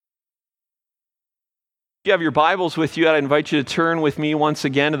If you have your Bibles with you, I'd invite you to turn with me once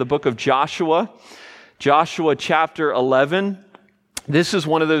again to the book of Joshua, Joshua chapter 11. This is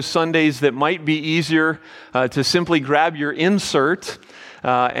one of those Sundays that might be easier to simply grab your insert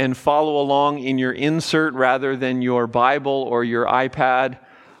and follow along in your insert rather than your Bible or your iPad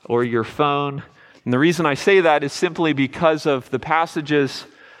or your phone. And the reason I say that is simply because of the passages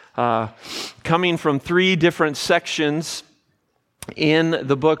coming from three different sections in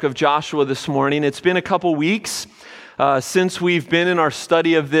the book of Joshua this morning. It's been a couple weeks since we've been in our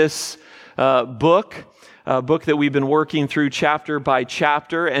study of this book that we've been working through chapter by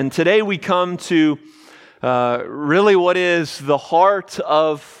chapter. And today we come to really what is the heart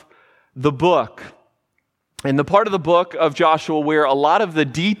of the book. And the part of the book of Joshua where a lot of the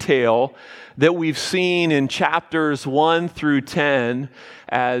detail that we've seen in chapters 1 through 10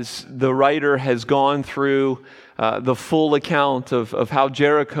 as the writer has gone through the full account of how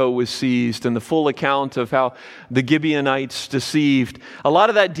Jericho was seized and the full account of how the Gibeonites deceived. A lot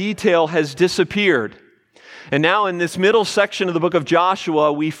of that detail has disappeared. And now in this middle section of the book of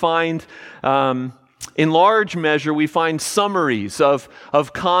Joshua, we find, in large measure, we find summaries of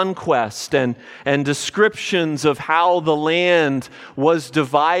conquest and descriptions of how the land was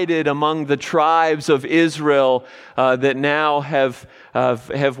divided among the tribes of Israel that now have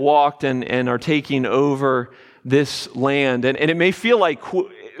walked and are taking over this land. And it may feel like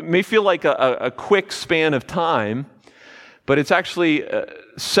a quick span of time, but it's actually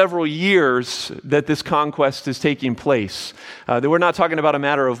several years that this conquest is taking place. We're not talking about a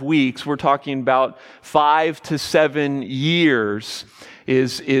matter of weeks. We're talking about 5 to 7 years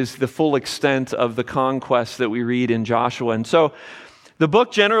is the full extent of the conquest that we read in Joshua. And so the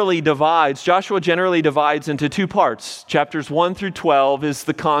book Joshua generally divides into two parts. Chapters 1 through 12 is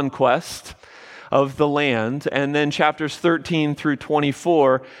the conquest of the land, and then chapters 13 through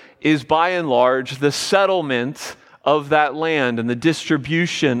 24 is by and large the settlement of that land and the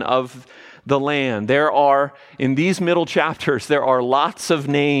distribution of the land. In these middle chapters, there are lots of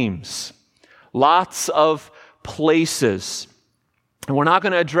names, lots of places, and we're not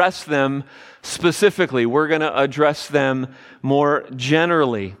going to address them specifically. We're going to address them more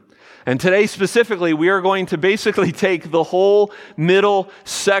generally. And today specifically, we are going to basically take the whole middle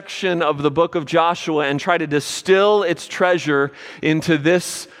section of the book of Joshua and try to distill its treasure into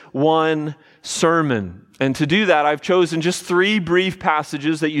this one sermon. And to do that, I've chosen just 3 brief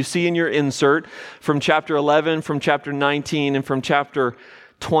passages that you see in your insert from chapter 11, from chapter 19, and from chapter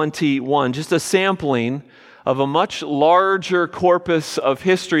 21. Just a sampling of a much larger corpus of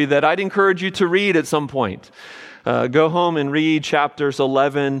history that I'd encourage you to read at some point. Go home and read chapters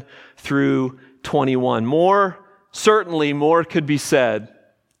 11 through 21. Certainly more could be said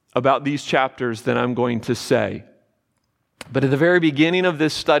about these chapters than I'm going to say. But at the very beginning of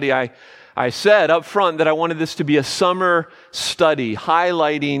this study, I said up front that I wanted this to be a summer study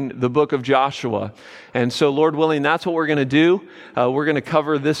highlighting the book of Joshua. And so, Lord willing, that's what we're going to do. We're going to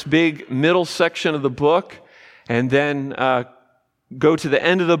cover this big middle section of the book and then go to the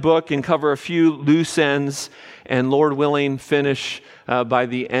end of the book and cover a few loose ends, and Lord willing, finish by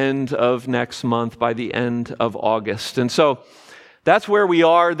the end of next month, by the end of August. And so that's where we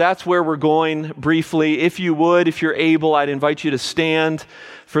are. That's where we're going briefly. If you're able, I'd invite you to stand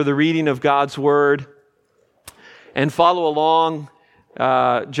for the reading of God's Word and follow along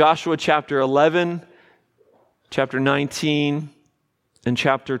Joshua chapter 11, chapter 19, and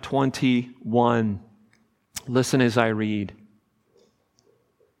chapter 21. Listen as I read.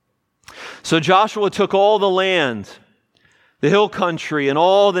 So Joshua took all the land, the hill country, and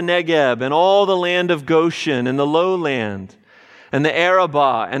all the Negeb, and all the land of Goshen, and the lowland, and the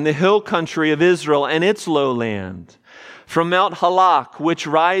Arabah, and the hill country of Israel, and its lowland, from Mount Halak, which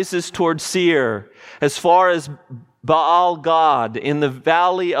rises toward Seir, as far as Baal-Gad, in the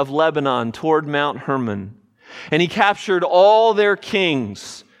valley of Lebanon, toward Mount Hermon. And he captured all their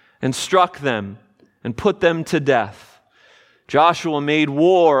kings, and struck them, and put them to death. Joshua made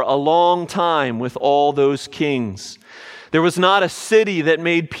war a long time with all those kings. There was not a city that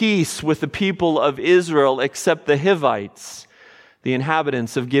made peace with the people of Israel except the Hivites, the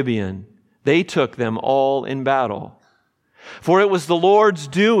inhabitants of Gibeon. They took them all in battle. For it was the Lord's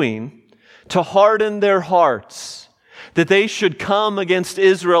doing to harden their hearts, that they should come against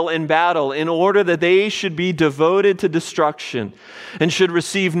Israel in battle, in order that they should be devoted to destruction and should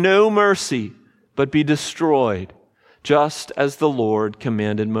receive no mercy, but be destroyed, just as the Lord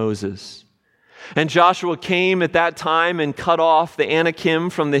commanded Moses. And Joshua came at that time and cut off the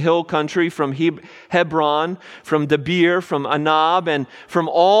Anakim from the hill country, from Hebron, from Debir, from Anab, and from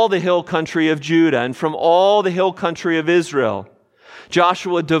all the hill country of Judah, and from all the hill country of Israel.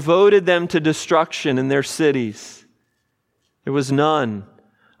 Joshua devoted them to destruction in their cities. There was none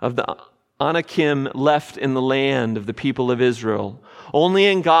of the Anakim left in the land of the people of Israel. Only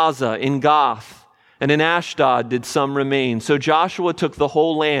in Gaza, in Gath, and in Ashdod did some remain. So Joshua took the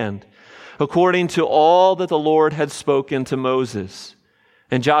whole land, according to all that the Lord had spoken to Moses.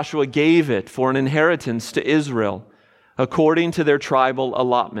 And Joshua gave it for an inheritance to Israel, according to their tribal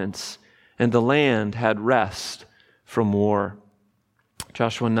allotments, and the land had rest from war.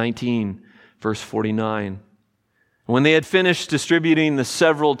 Joshua 19, verse 49. When they had finished distributing the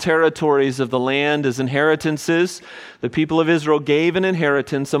several territories of the land as inheritances, the people of Israel gave an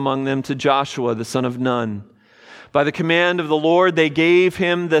inheritance among them to Joshua, the son of Nun. By the command of the Lord, they gave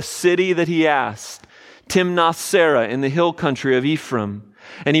him the city that he asked, Timnath-Serah in the hill country of Ephraim.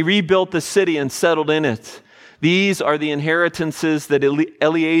 And he rebuilt the city and settled in it. These are the inheritances that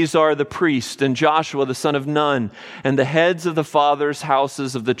Eleazar the priest and Joshua the son of Nun and the heads of the fathers'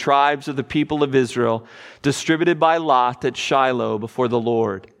 houses of the tribes of the people of Israel distributed by lot at Shiloh before the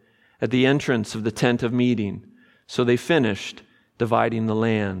Lord at the entrance of the tent of meeting. So they finished dividing the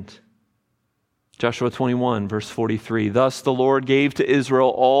land. Joshua 21, verse 43. Thus the Lord gave to Israel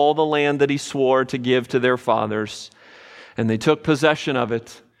all the land that he swore to give to their fathers, and they took possession of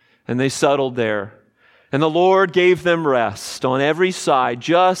it, and they settled there. And the Lord gave them rest on every side,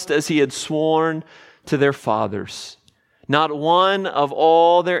 just as he had sworn to their fathers. Not one of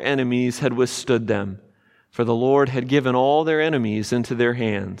all their enemies had withstood them, for the Lord had given all their enemies into their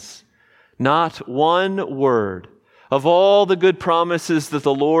hands. Not one word of all the good promises that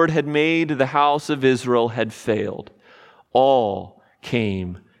the Lord had made to the house of Israel had failed. All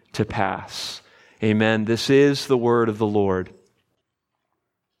came to pass. Amen. This is the word of the Lord.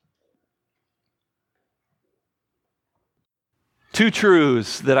 Two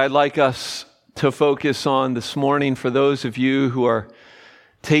truths that I'd like us to focus on this morning for those of you who are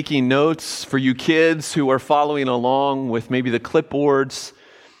taking notes, for you kids who are following along with maybe the clipboards.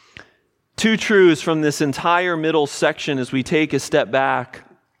 Two truths from this entire middle section as we take a step back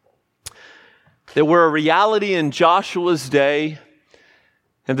that were a reality in Joshua's day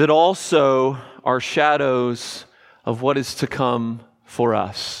and that also are shadows of what is to come for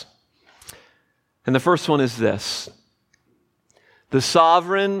us. And the first one is this. The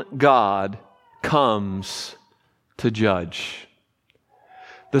sovereign God comes to judge.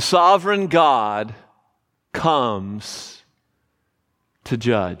 The sovereign God comes to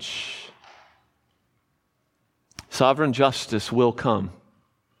judge. Sovereign justice will come.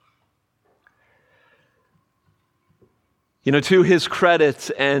 You know, to his credit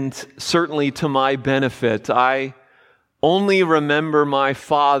and certainly to my benefit, I only remember my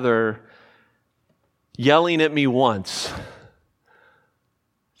father yelling at me once.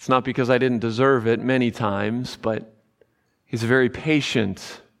 It's not because I didn't deserve it many times, but he's a very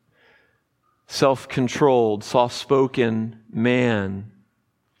patient, self-controlled, soft-spoken man.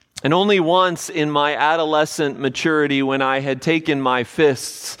 And only once in my adolescent maturity, when I had taken my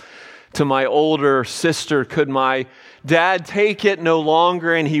fists to my older sister, could my dad take it no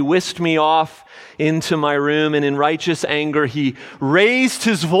longer, and he whisked me off into my room, and in righteous anger, he raised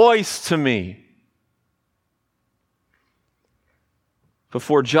his voice to me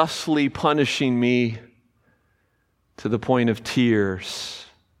before justly punishing me to the point of tears.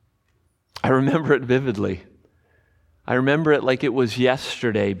 I remember it vividly. I remember it like it was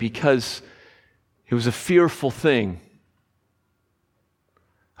yesterday because it was a fearful thing.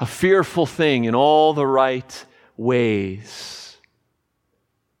 A fearful thing in all the right ways.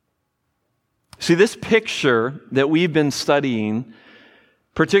 See, this picture that we've been studying,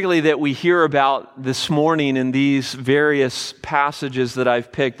 particularly that we hear about this morning in these various passages that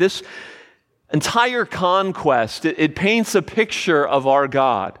I've picked, this entire conquest, it paints a picture of our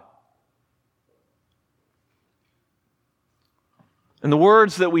God. And the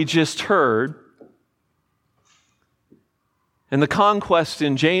words that we just heard, and the conquest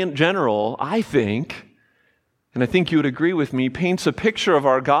in general, I think, and I think you would agree with me, paints a picture of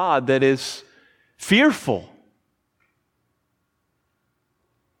our God that is fearful.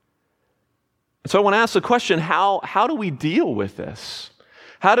 So I want to ask the question, how do we deal with this?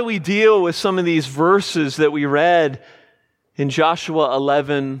 How do we deal with some of these verses that we read in Joshua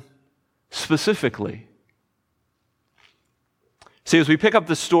 11 specifically? See, as we pick up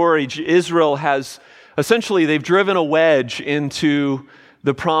the story, Israel has essentially, they've driven a wedge into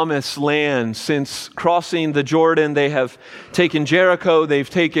the promised land. Since crossing the Jordan, they have taken Jericho, they've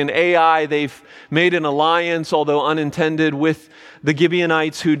taken Ai, they've made an alliance, although unintended, with the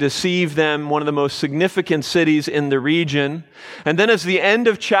Gibeonites who deceived them, one of the most significant cities in the region. And then as the end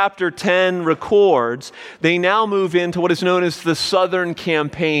of chapter 10 records, they now move into what is known as the Southern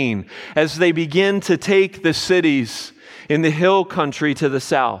Campaign, as they begin to take the cities in the hill country to the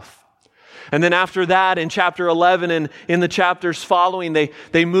south. And then after that, in chapter 11 and in the chapters following,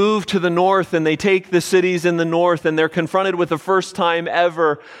 they move to the north and they take the cities in the north, and they're confronted with the first time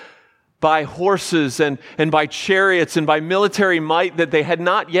ever by horses and by chariots and by military might that they had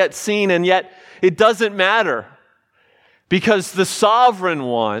not yet seen. And yet it doesn't matter, because the sovereign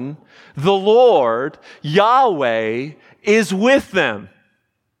one, the Lord, Yahweh, is with them.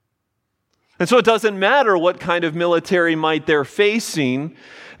 And so it doesn't matter what kind of military might they're facing.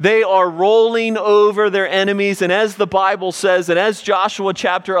 They are rolling over their enemies. And as the Bible says, and as Joshua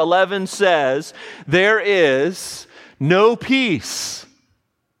chapter 11 says, there is no peace.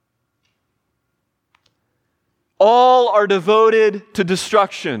 All are devoted to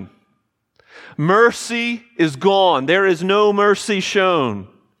destruction. Mercy is gone. There is no mercy shown.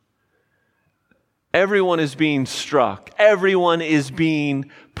 Everyone is being struck. Everyone is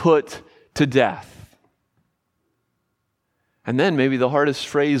being put to death. And then maybe the hardest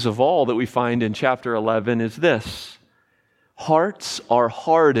phrase of all that we find in chapter 11 is this: hearts are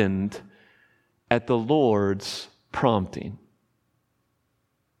hardened at the Lord's prompting.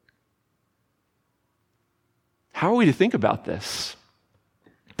 How are we to think about this?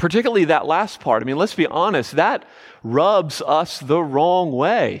 Particularly that last part. I mean, let's be honest, that rubs us the wrong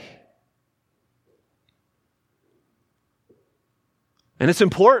way. And it's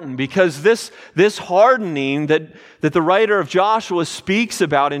important because this hardening that the writer of Joshua speaks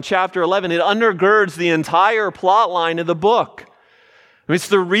about in chapter 11, it undergirds the entire plot line of the book. I mean, it's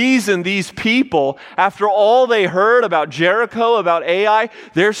the reason these people, after all they heard about Jericho, about Ai,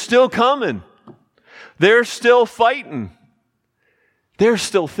 they're still coming. They're still fighting. They're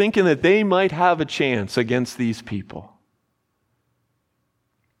still thinking that they might have a chance against these people.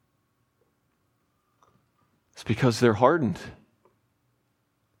 It's because they're hardened.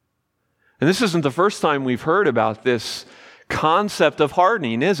 And this isn't the first time we've heard about this concept of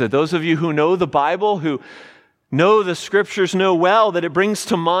hardening, is it? Those of you who know the Bible, who know the scriptures, know well that it brings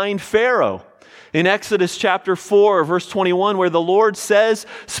to mind Pharaoh. In Exodus chapter 4, verse 21, where the Lord says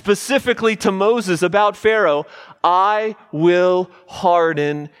specifically to Moses about Pharaoh, I will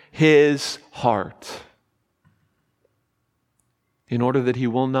harden his heart in order that he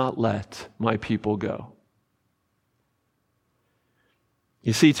will not let my people go.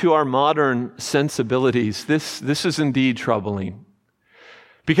 You see, to our modern sensibilities, this is indeed troubling.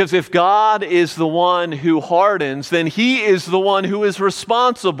 Because if God is the one who hardens, then he is the one who is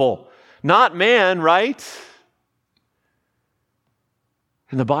responsible. Not man, right?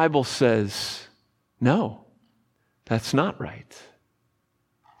 And the Bible says, no, that's not right.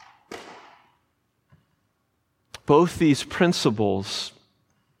 Both these principles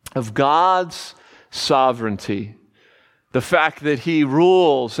of God's sovereignty, the fact that he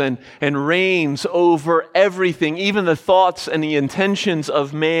rules and reigns over everything, even the thoughts and the intentions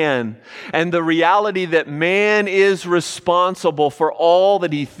of man, and the reality that man is responsible for all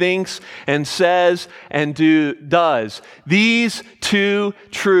that he thinks and says and does. These two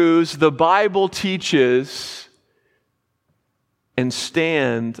truths the Bible teaches and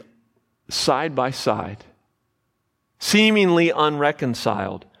stand side by side, seemingly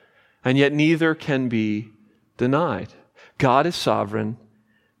unreconciled, and yet neither can be denied. God is sovereign,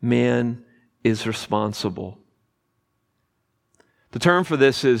 man is responsible. The term for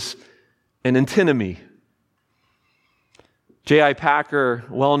this is an antinomy. J.I. Packer,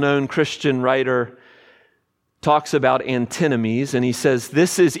 well-known Christian writer, talks about antinomies, and he says,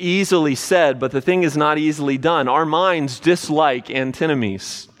 this is easily said, but the thing is not easily done. Our minds dislike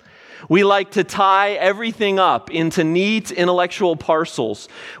antinomies. We like to tie everything up into neat intellectual parcels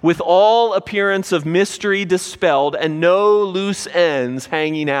with all appearance of mystery dispelled and no loose ends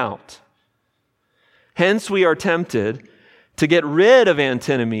hanging out. Hence, we are tempted to get rid of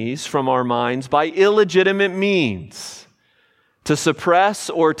antinomies from our minds by illegitimate means, to suppress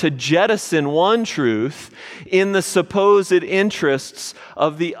or to jettison one truth in the supposed interests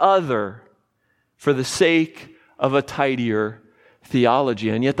of the other for the sake of a tidier theology.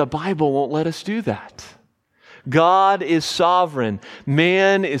 And yet the Bible won't let us do that. God is sovereign.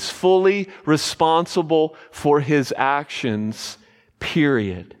 Man is fully responsible for his actions,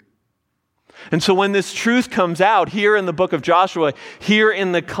 period. And so when this truth comes out here in the book of Joshua, here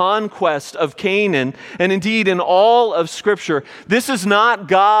in the conquest of Canaan, and indeed in all of Scripture, this is not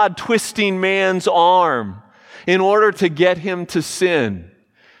God twisting man's arm in order to get him to sin.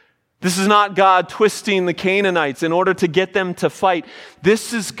 This is not God twisting the Canaanites in order to get them to fight.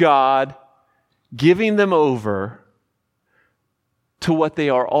 This is God giving them over to what they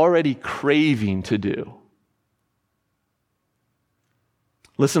are already craving to do.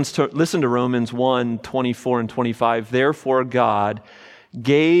 Listen to Romans 1, 24 and 25. Therefore God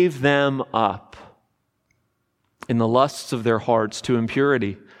gave them up in the lusts of their hearts to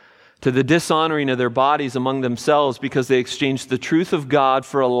impurity, to the dishonoring of their bodies among themselves, because they exchanged the truth of God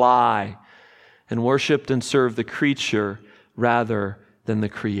for a lie and worshiped and served the creature rather than the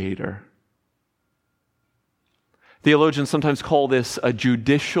Creator. Theologians sometimes call this a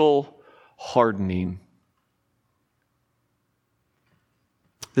judicial hardening.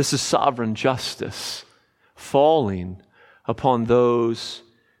 This is sovereign justice falling upon those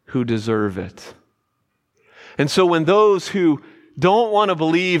who deserve it. And so when those who don't want to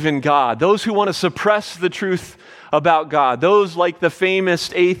believe in God, those who want to suppress the truth about God, those like the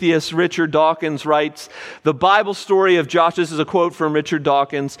famous atheist Richard Dawkins writes, the Bible story of Joshua, this is a quote from Richard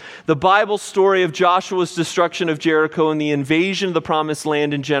Dawkins, the Bible story of Joshua's destruction of Jericho and the invasion of the Promised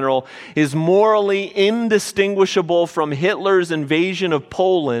Land in general is morally indistinguishable from Hitler's invasion of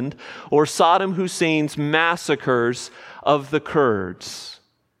Poland or Saddam Hussein's massacres of the Kurds.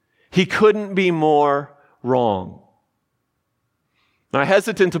 He couldn't be more wrong. Now, I'm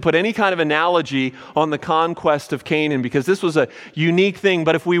hesitant to put any kind of analogy on the conquest of Canaan because this was a unique thing.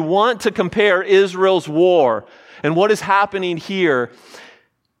 But if we want to compare Israel's war and what is happening here,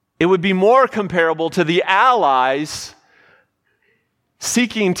 it would be more comparable to the Allies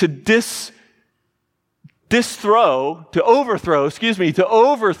seeking to overthrow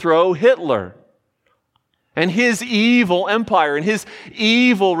Hitler and his evil empire and his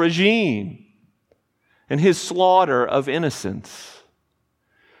evil regime and his slaughter of innocents.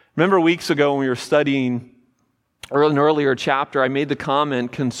 Remember weeks ago when we were studying an earlier chapter, I made the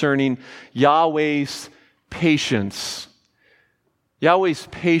comment concerning Yahweh's patience. Yahweh's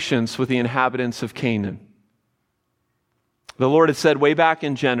patience with the inhabitants of Canaan. The Lord had said way back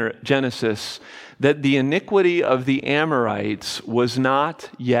in Genesis that the iniquity of the Amorites was not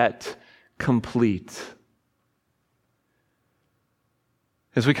yet complete.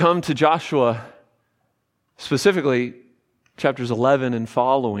 As we come to Joshua, specifically chapters 11 and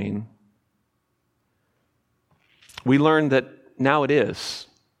following, we learn that now it is.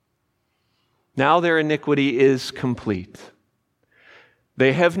 Now their iniquity is complete.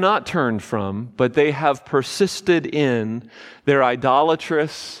 They have not turned from, but they have persisted in their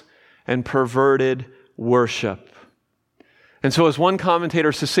idolatrous and perverted worship. And so as one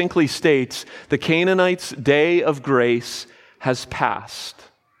commentator succinctly states, the Canaanites' day of grace has passed.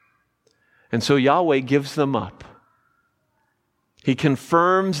 And so Yahweh gives them up. He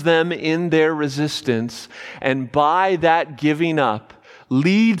confirms them in their resistance, and by that giving up,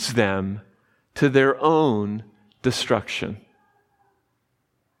 leads them to their own destruction.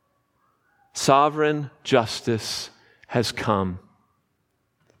 Sovereign justice has come.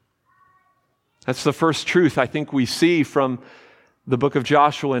 That's the first truth I think we see from the book of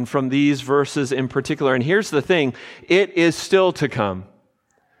Joshua and from these verses in particular. And here's the thing, it is still to come.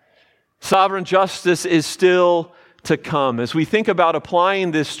 Sovereign justice is still to come. As we think about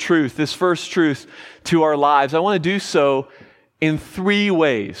applying this truth, this first truth, to our lives, I want to do so in three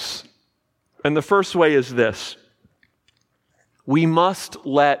ways. And the first way is this: we must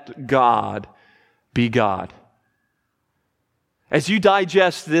let God be God. As you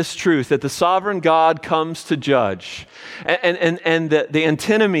digest this truth that the sovereign God comes to judge, and the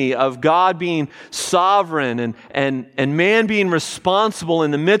antinomy of God being sovereign and man being responsible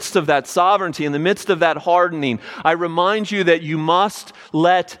in the midst of that sovereignty, in the midst of that hardening, I remind you that you must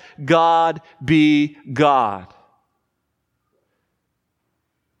let God be God.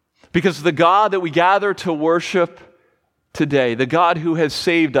 Because the God that we gather to worship today, the God who has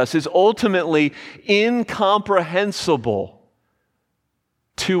saved us, is ultimately incomprehensible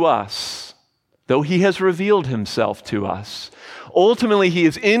to us, though he has revealed himself to us. Ultimately, he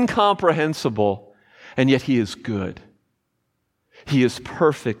is incomprehensible, and yet he is good. He is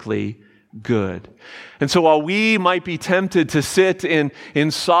perfectly good. And so while we might be tempted to sit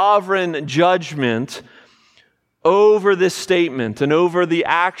in sovereign judgment over this statement and over the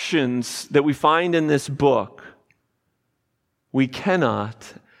actions that we find in this book, we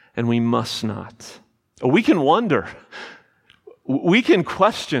cannot and we must not. We can wonder. We can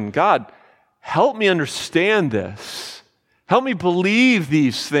question, God, help me understand this. Help me believe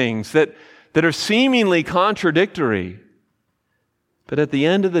these things that that are seemingly contradictory. But at the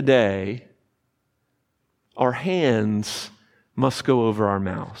end of the day, our hands must go over our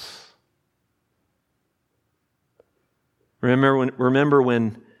mouths. Remember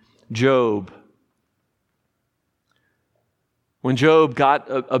when Job got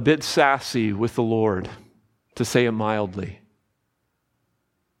a bit sassy with the Lord, to say it mildly.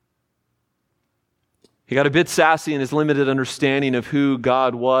 He got a bit sassy in his limited understanding of who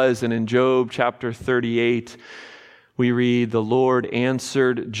God was, and in Job chapter 38, we read, "The Lord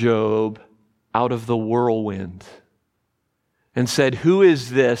answered Job out of the whirlwind and said, 'Who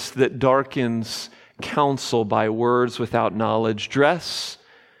is this that darkens counsel by words without knowledge? Dress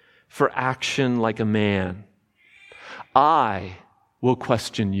for action like a man. I will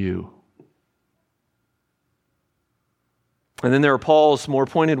question you.'" And then there are Paul's more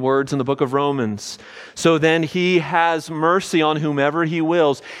pointed words in the book of Romans. "So then he has mercy on whomever he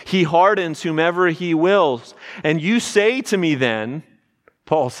wills. He hardens whomever he wills. And you say to me then,"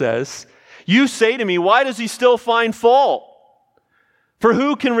 Paul says, "you say to me, why does he still find fault? For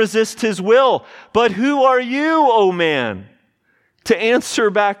who can resist his will? But who are you, O man, to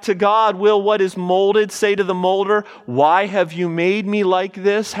answer back to God? Will what is molded say to the molder, why have you made me like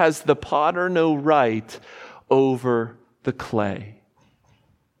this? Has the potter no right over the clay?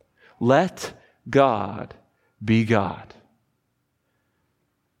 Let God be God."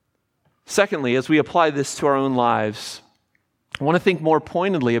 Secondly, as we apply this to our own lives, I want to think more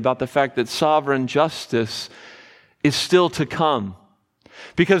pointedly about the fact that sovereign justice is still to come.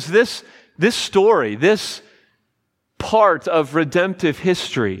 Because this story, this part of redemptive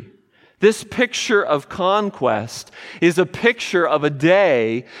history, this picture of conquest is a picture of a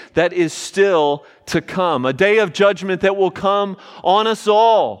day that is still to come, a day of judgment that will come on us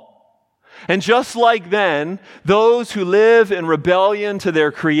all. And just like then, those who live in rebellion to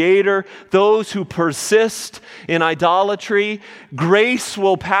their Creator, those who persist in idolatry, grace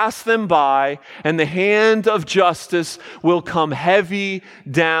will pass them by, and the hand of justice will come heavy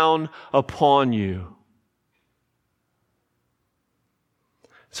down upon you.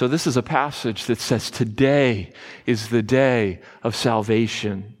 So this is a passage that says today is the day of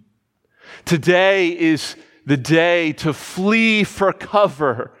salvation. Today is the day to flee for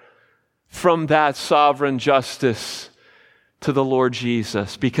cover from that sovereign justice to the Lord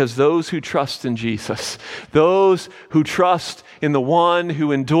Jesus. Because those who trust in Jesus, those who trust in the one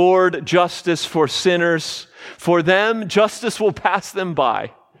who endured justice for sinners, for them justice will pass them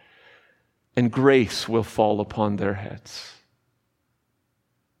by and grace will fall upon their heads.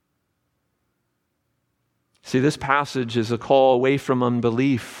 See, this passage is a call away from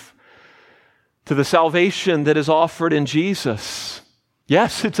unbelief to the salvation that is offered in Jesus.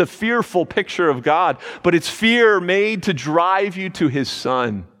 Yes, it's a fearful picture of God, but it's fear made to drive you to his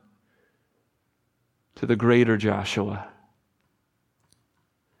Son, to the greater Joshua.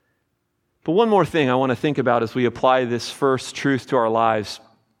 But one more thing I want to think about as we apply this first truth to our lives.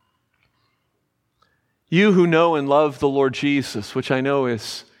 You who know and love the Lord Jesus, which I know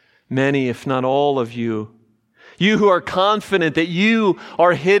is many, if not all of you, you who are confident that you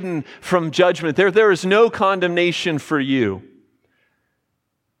are hidden from judgment, there is no condemnation for you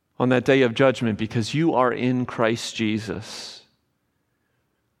on that day of judgment because you are in Christ Jesus.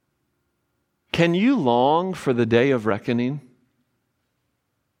 Can you long for the day of reckoning?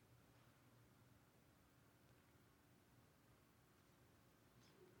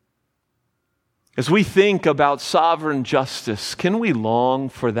 As we think about sovereign justice, can we long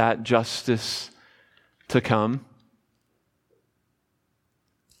for that justice to come?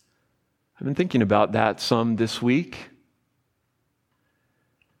 I've been thinking about that some this week.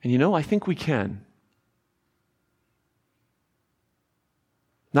 And I think we can.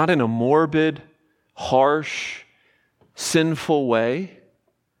 Not in a morbid, harsh, sinful way.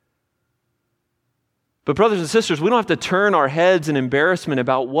 But brothers and sisters, we don't have to turn our heads in embarrassment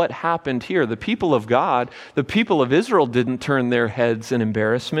about what happened here. The people of God, the people of Israel didn't turn their heads in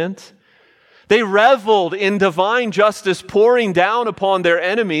embarrassment. They reveled in divine justice pouring down upon their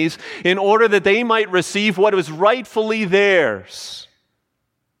enemies in order that they might receive what was rightfully theirs.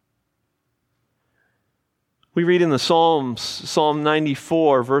 We read in the Psalms, Psalm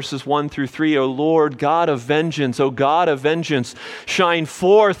 94, verses 1 through 3, O Lord, God of vengeance, O God of vengeance, shine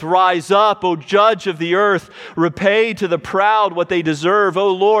forth, rise up, O Judge of the earth, repay to the proud what they deserve.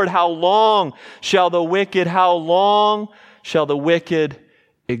 O Lord, how long shall the wicked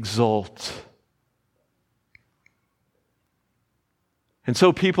exult? And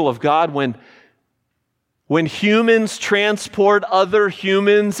so, people of God, when humans transport other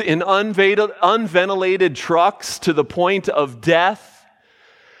humans in unventilated trucks to the point of death,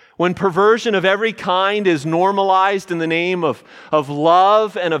 when perversion of every kind is normalized in the name of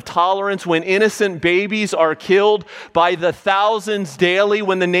love and of tolerance, when innocent babies are killed by the thousands daily,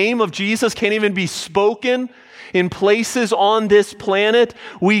 when the name of Jesus can't even be spoken in places on this planet,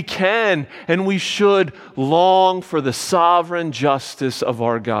 we can and we should long for the sovereign justice of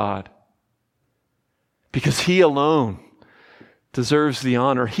our God. Because He alone deserves the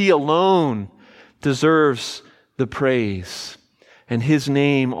honor. He alone deserves the praise. And His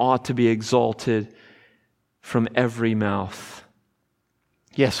name ought to be exalted from every mouth.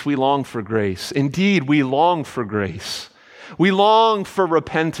 Yes, we long for grace. Indeed, we long for grace. We long for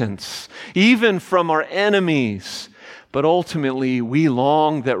repentance, even from our enemies. But ultimately, we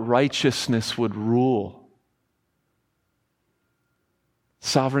long that righteousness would rule.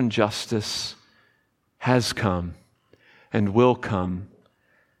 Sovereign justice has come and will come.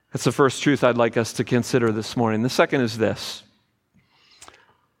 That's the first truth I'd like us to consider this morning. The second is this.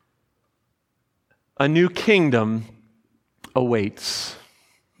 A new kingdom awaits.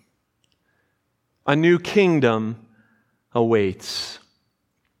 A new kingdom awaits.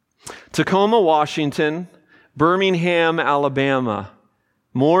 Tacoma, Washington, Birmingham, Alabama,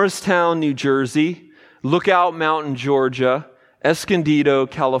 Morristown, New Jersey, Lookout Mountain, Georgia, Escondido,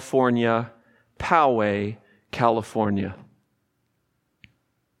 California, Poway, California.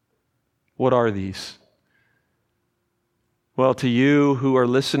 What are these? Well, to you who are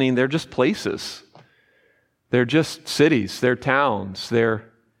listening, they're just places. They're just cities, they're towns, they're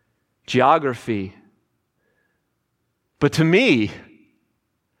geography. But to me,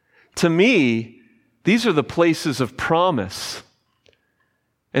 these are the places of promise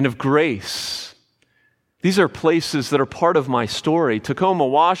and of grace. These are places that are part of my story. Tacoma,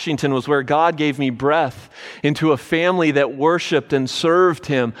 Washington was where God gave me breath into a family that worshiped and served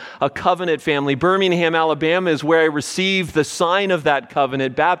Him, a covenant family. Birmingham, Alabama is where I received the sign of that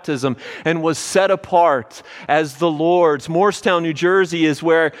covenant, baptism, and was set apart as the Lord's. Morristown, New Jersey is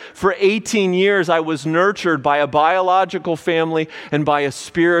where for 18 years I was nurtured by a biological family and by a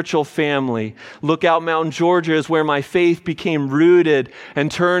spiritual family. Lookout Mountain, Georgia is where my faith became rooted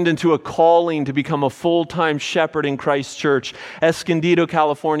and turned into a calling to become a full-time shepherd in Christ Church. Escondido,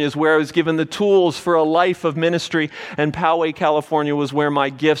 California is where I was given the tools for a life of ministry, and Poway, California was where my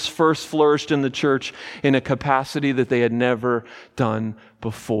gifts first flourished in the church in a capacity that they had never done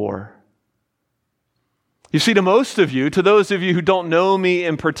before. You see, to most of you, to those of you who don't know me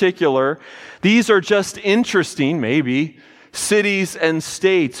in particular, these are just interesting, maybe, cities and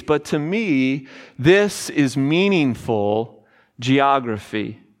states, but to me, this is meaningful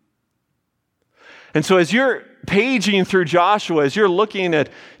geography. And so as you're paging through Joshua, as you're looking at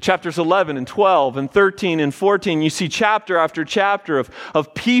chapters 11 and 12 and 13 and 14, you see chapter after chapter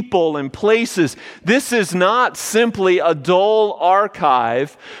of people and places. This is not simply a dull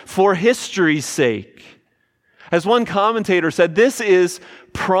archive for history's sake. As one commentator said, this is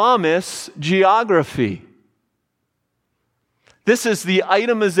promise geography. This is the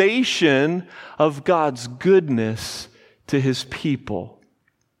itemization of God's goodness to His people.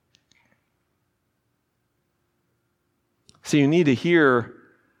 So you need to hear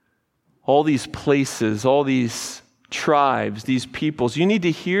all these places, all these tribes, these peoples. You need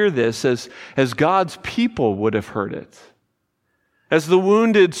to hear this as God's people would have heard it. As the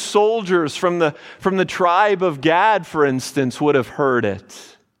wounded soldiers from the tribe of Gad, for instance, would have heard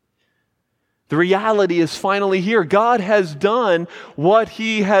it. The reality is finally here. God has done what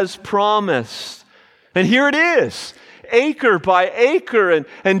He has promised. And here it is. Acre by acre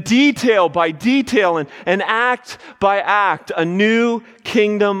and detail by detail and act by act, a new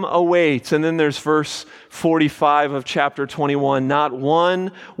kingdom awaits. And then there's verse 45 of chapter 21. Not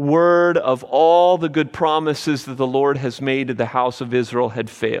one word of all the good promises that the Lord has made to the house of Israel had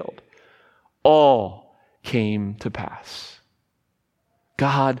failed. All came to pass.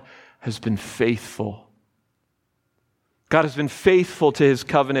 God has been faithful. God has been faithful to His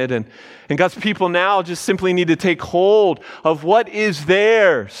covenant, and God's people now just simply need to take hold of what is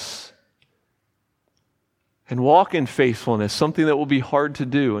theirs and walk in faithfulness, something that will be hard to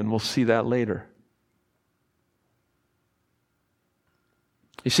do, and we'll see that later.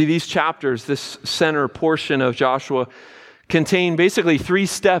 You see, these chapters, this center portion of Joshua, contain basically 3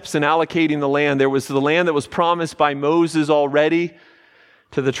 steps in allocating the land. There was the land that was promised by Moses already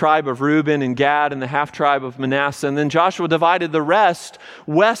to the tribe of Reuben and Gad and the half-tribe of Manasseh. And then Joshua divided the rest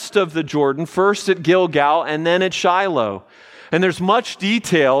west of the Jordan, first at Gilgal and then at Shiloh. And there's much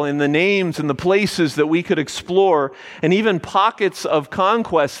detail in the names and the places that we could explore, and even pockets of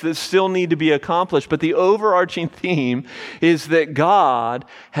conquest that still need to be accomplished. But the overarching theme is that God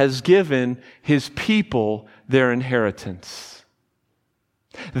has given His people their inheritance.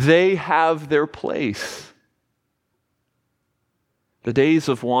 they have their place. The days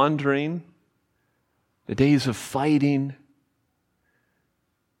of wandering, the days of fighting,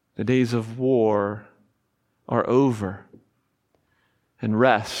 the days of war are over, and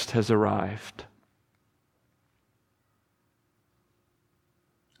rest has arrived.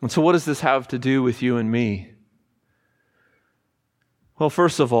 And so what does this have to do with you and me? Well,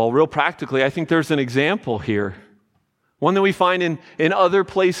 first of all, real practically, I think there's an example here. One that we find in other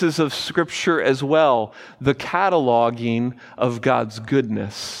places of Scripture as well, the cataloging of God's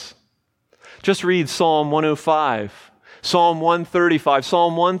goodness. Just read Psalm 105, Psalm 135,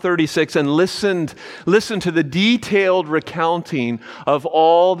 Psalm 136, and listen to the detailed recounting of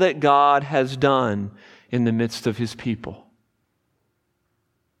all that God has done in the midst of His people.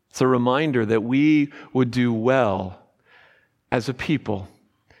 It's a reminder that we would do well as a people,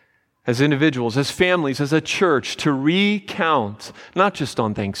 as individuals, as families, as a church, to recount, not just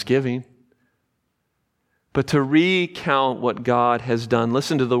on Thanksgiving, but to recount what God has done.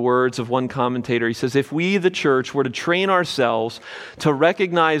 Listen to the words of one commentator. He says, if we, the church, were to train ourselves to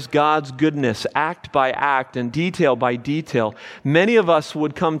recognize God's goodness act by act and detail by detail, many of us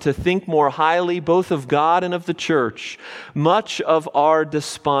would come to think more highly both of God and of the church. Much of our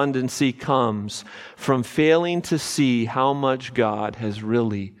despondency comes from failing to see how much God has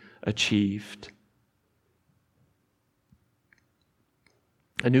really achieved.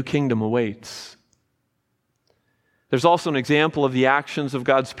 A new kingdom awaits. There's also an example of the actions of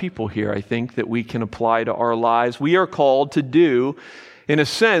God's people here, I think, that we can apply to our lives. We are called to do, in a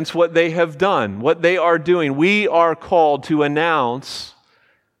sense, what they have done, what they are doing. We are called to announce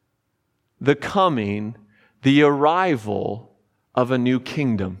the coming, the arrival of a new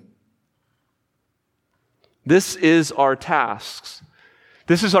kingdom. This is our task.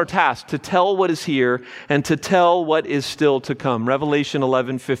 This is our task, to tell what is here and to tell what is still to come. Revelation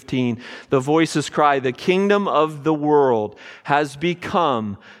 11:15, the voices cry, the kingdom of the world has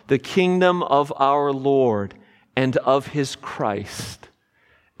become the kingdom of our Lord and of His Christ,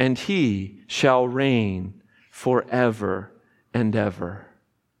 and He shall reign forever and ever.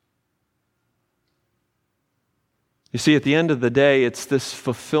 You see, at the end of the day, it's this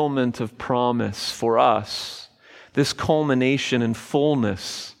fulfillment of promise for us, this culmination and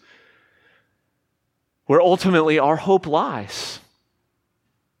fullness, where ultimately our hope lies.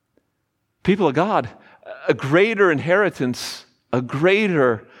 People of God, a greater inheritance, a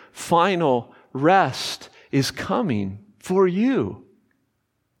greater final rest is coming for you.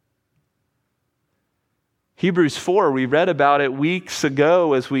 Hebrews 4, we read about it weeks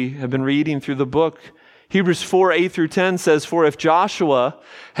ago as we have been reading through the book. Hebrews 4, 8 through 10 says, for if Joshua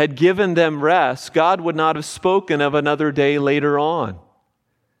had given them rest, God would not have spoken of another day later on.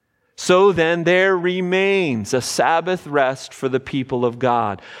 So then there remains a Sabbath rest for the people of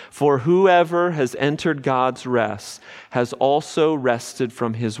God. For whoever has entered God's rest has also rested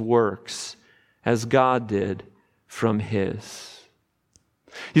from his works, as God did from His.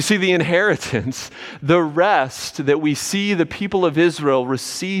 You see, the inheritance, the rest that we see the people of Israel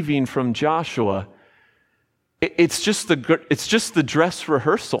receiving from Joshua, it's just the dress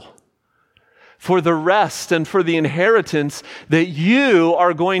rehearsal for the rest and for the inheritance that you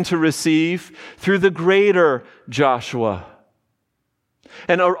are going to receive through the greater Joshua.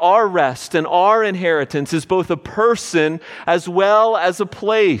 And our rest and our inheritance is both a person as well as a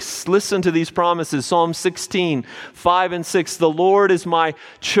place. Listen to these promises. Psalm 16, 5 and 6. The Lord is my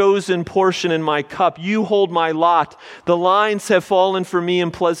chosen portion and my cup. You hold my lot. The lines have fallen for me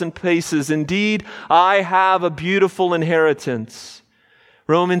in pleasant places. Indeed, I have a beautiful inheritance.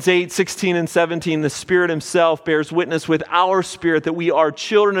 Romans 8, 16 and 17. The Spirit Himself bears witness with our spirit that we are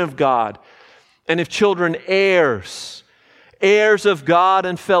children of God. And if children, heirs of God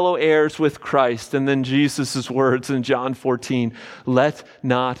and fellow heirs with Christ. And then Jesus' words in John 14, let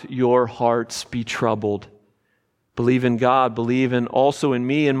not your hearts be troubled. Believe in God, believe also in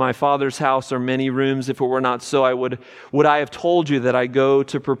me. In my Father's house are many rooms. If it were not so, would I have told you that I go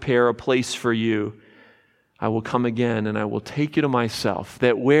to prepare a place for you. I will come again and I will take you to myself,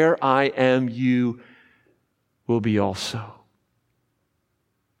 that where I am, you will be also.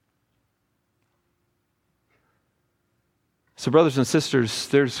 So, brothers and sisters,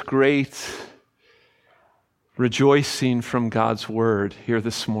 there's great rejoicing from God's Word here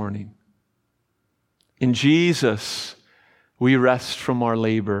this morning. In Jesus, we rest from our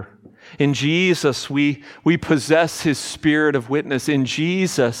labor. In Jesus, we possess His Spirit of witness. In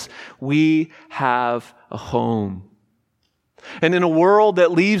Jesus, we have a home. And in a world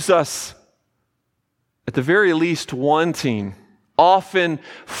that leaves us, at the very least, wanting, often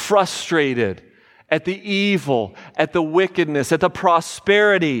frustrated, at the evil, at the wickedness, at the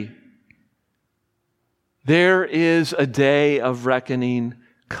prosperity. There is a day of reckoning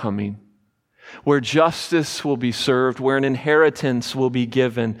coming, where justice will be served, where an inheritance will be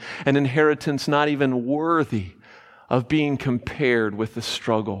given, an inheritance not even worthy of being compared with the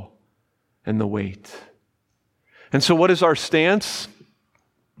struggle and the weight. And so what is our stance?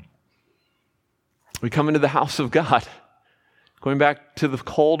 We come into the house of God. Going back to the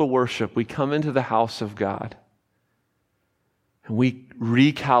call to worship, we come into the house of God and we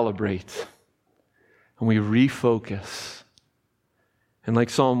recalibrate and we refocus. And like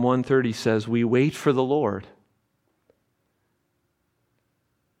Psalm 130 says, we wait for the Lord.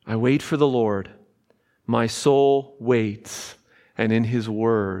 I wait for the Lord. My soul waits, and in His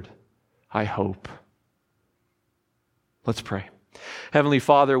word I hope. Let's pray. Heavenly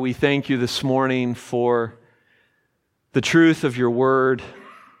Father, we thank you this morning for the truth of your word.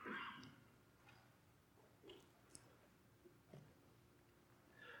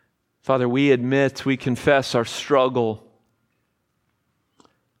 Father, we admit, we confess our struggle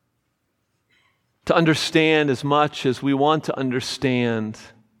to understand as much as we want to understand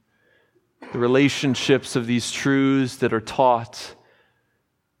the relationships of these truths that are taught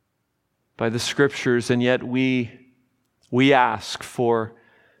by the Scriptures, and yet we ask for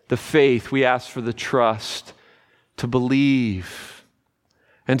the faith, we ask for the trust to believe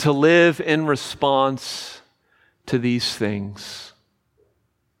and to live in response to these things.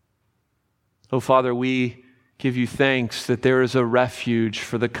 Oh, Father, we give you thanks that there is a refuge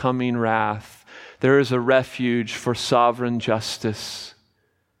for the coming wrath. There is a refuge for sovereign justice.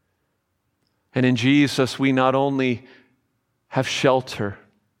 And in Jesus, we not only have shelter,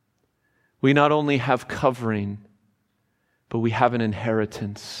 we not only have covering, but we have an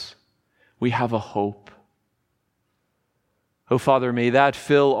inheritance. We have a hope. Oh, Father, may that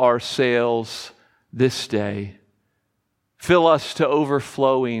fill our sails this day. Fill us to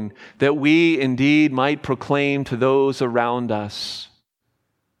overflowing, that we indeed might proclaim to those around us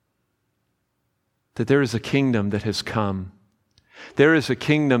that there is a kingdom that has come. There is a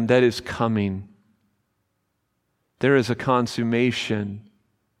kingdom that is coming. There is a consummation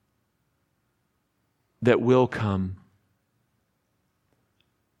that will come.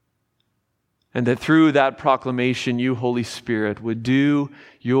 And that through that proclamation, you, Holy Spirit, would do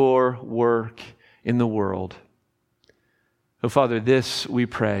your work in the world. Oh, Father, this we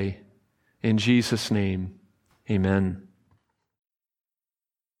pray in Jesus' name. Amen.